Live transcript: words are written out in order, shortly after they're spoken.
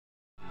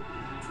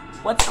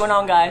What's going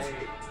on, guys?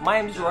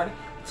 My name is Jordan.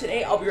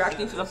 Today I'll be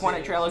reacting to the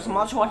Fortnite trailers. I'm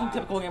also watching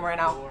typical game right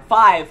now.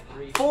 5,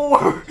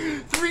 4,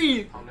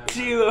 3,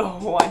 2,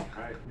 1.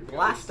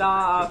 Blast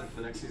off.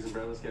 The next season,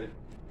 bro. Let's get it.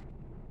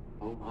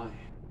 Oh my.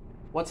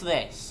 What's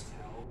this?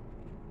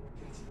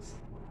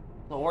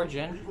 The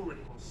origin.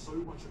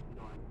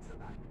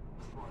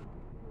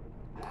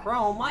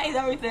 Chrome. Why is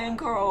everything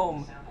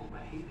Chrome?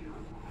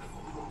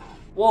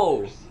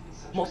 Whoa.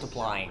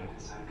 Multiplying.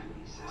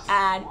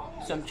 Add,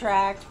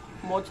 subtract,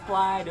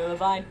 multiply,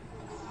 divide.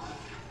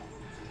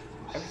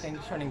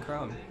 Everything's turning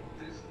Chrome.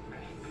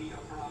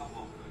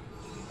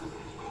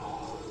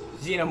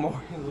 Xenomorph.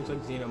 It looks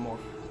like Xenomorph.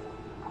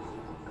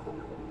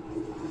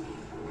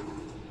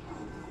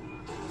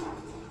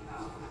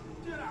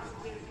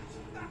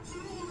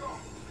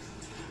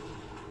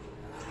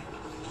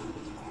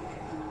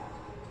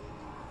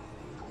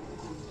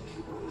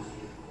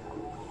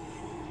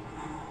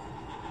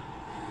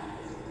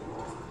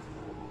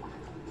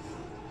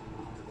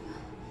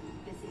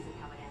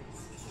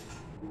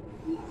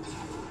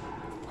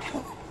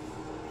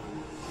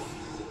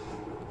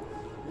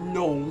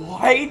 No,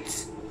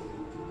 what?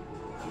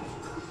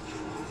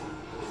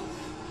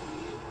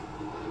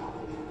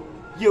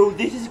 Yo,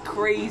 this is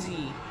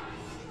crazy.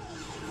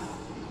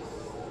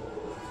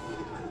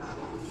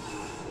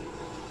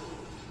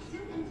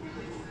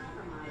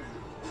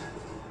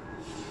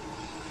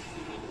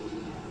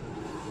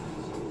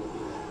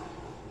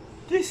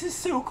 This is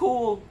so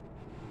cool.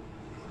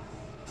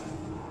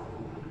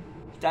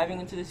 Diving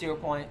into the 0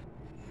 point.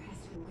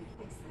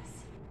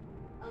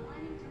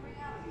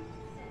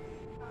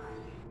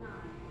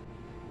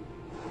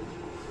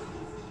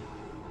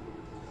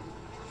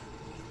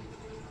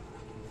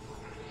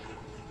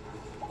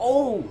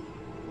 Oh!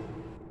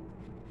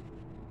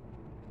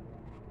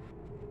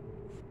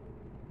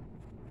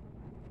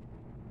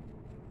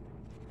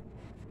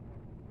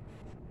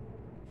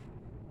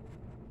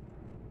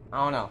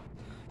 I don't know.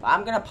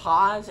 I'm gonna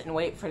pause and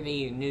wait for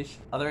the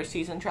other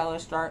season trailer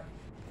to start.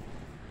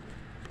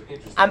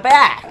 I'm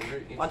back!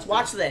 Let's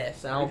watch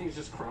this. Everything's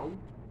just Chrome?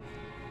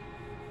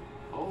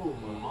 Oh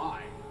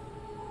my.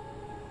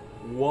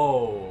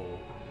 Whoa.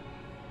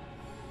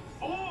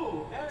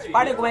 Oh, hey,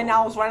 Spider-Gwen,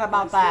 I was right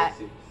about that.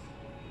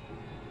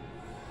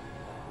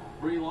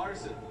 Brie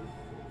Larson.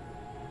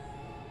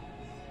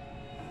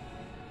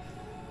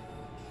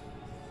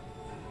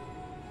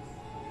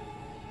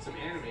 Some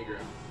anime girl.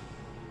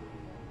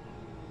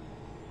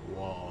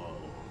 Whoa.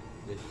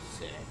 This is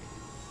sick.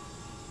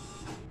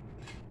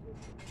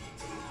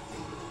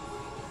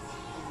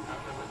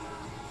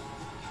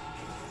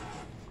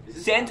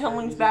 Sand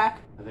tunneling's back,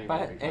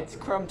 but it's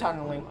Chrome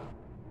tunneling.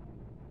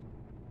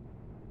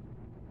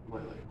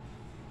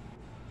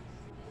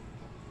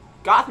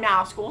 Goth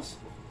Mousicles.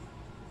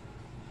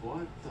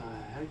 What the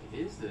heck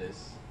is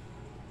this?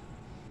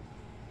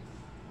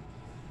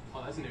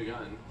 Oh, that's a new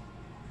gun.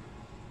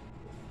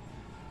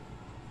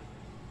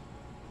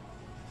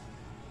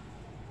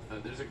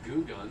 There's a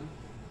goo gun.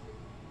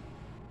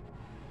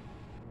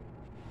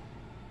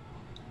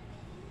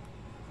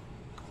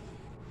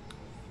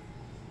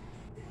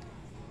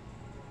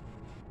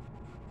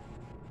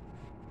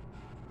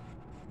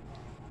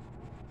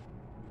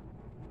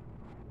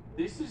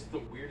 This is the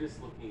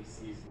weirdest looking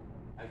season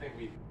I think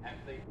we've had.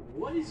 Like,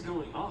 what is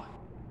going on?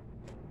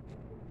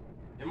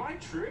 Am I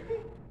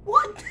tripping?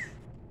 What?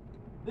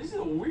 This is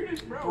the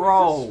weirdest, bro.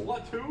 Bro. Is this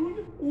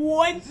Splatoon?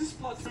 What? Is this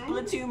Splatoon?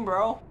 Splatoon,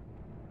 bro.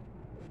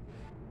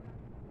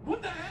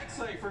 What the heck?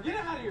 Like, forget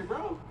it out of here,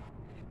 bro.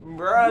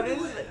 Bro,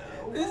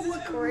 this is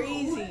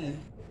crazy.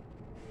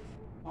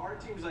 Our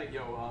team's like,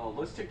 yo,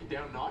 let's take it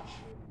down a notch.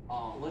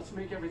 Let's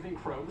make everything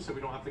Chrome so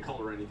we don't have to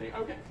color anything.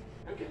 Okay.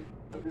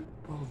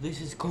 Bro,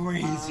 this is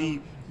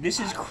crazy. This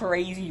is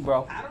crazy,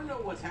 bro. I don't know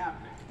what's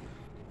happening.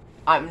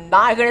 I'm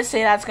not gonna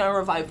say that's gonna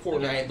revive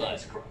Fortnite,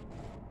 but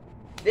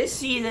this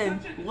season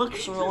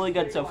looks really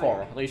good so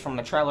far, at least from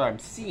the trailer I'm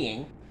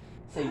seeing.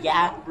 So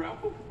yeah,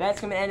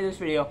 that's gonna end this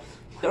video.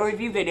 The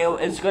review video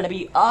is gonna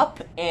be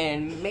up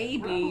and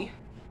maybe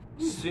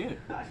soon.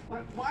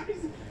 Why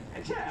is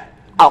it? Chat.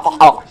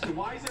 Oh.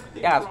 Why is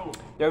everything Yeah, Chrome?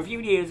 the review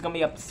video is gonna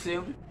be up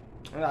soon,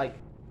 like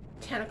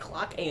 10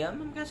 o'clock a.m.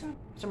 I'm guessing,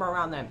 somewhere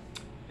around then.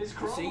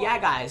 So yeah,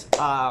 guys, that's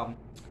gonna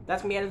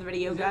be the end of the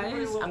video,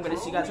 guys. I'm gonna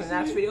see you guys in the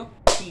next video.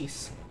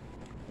 Peace.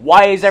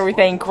 Why is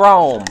everything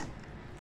Chrome?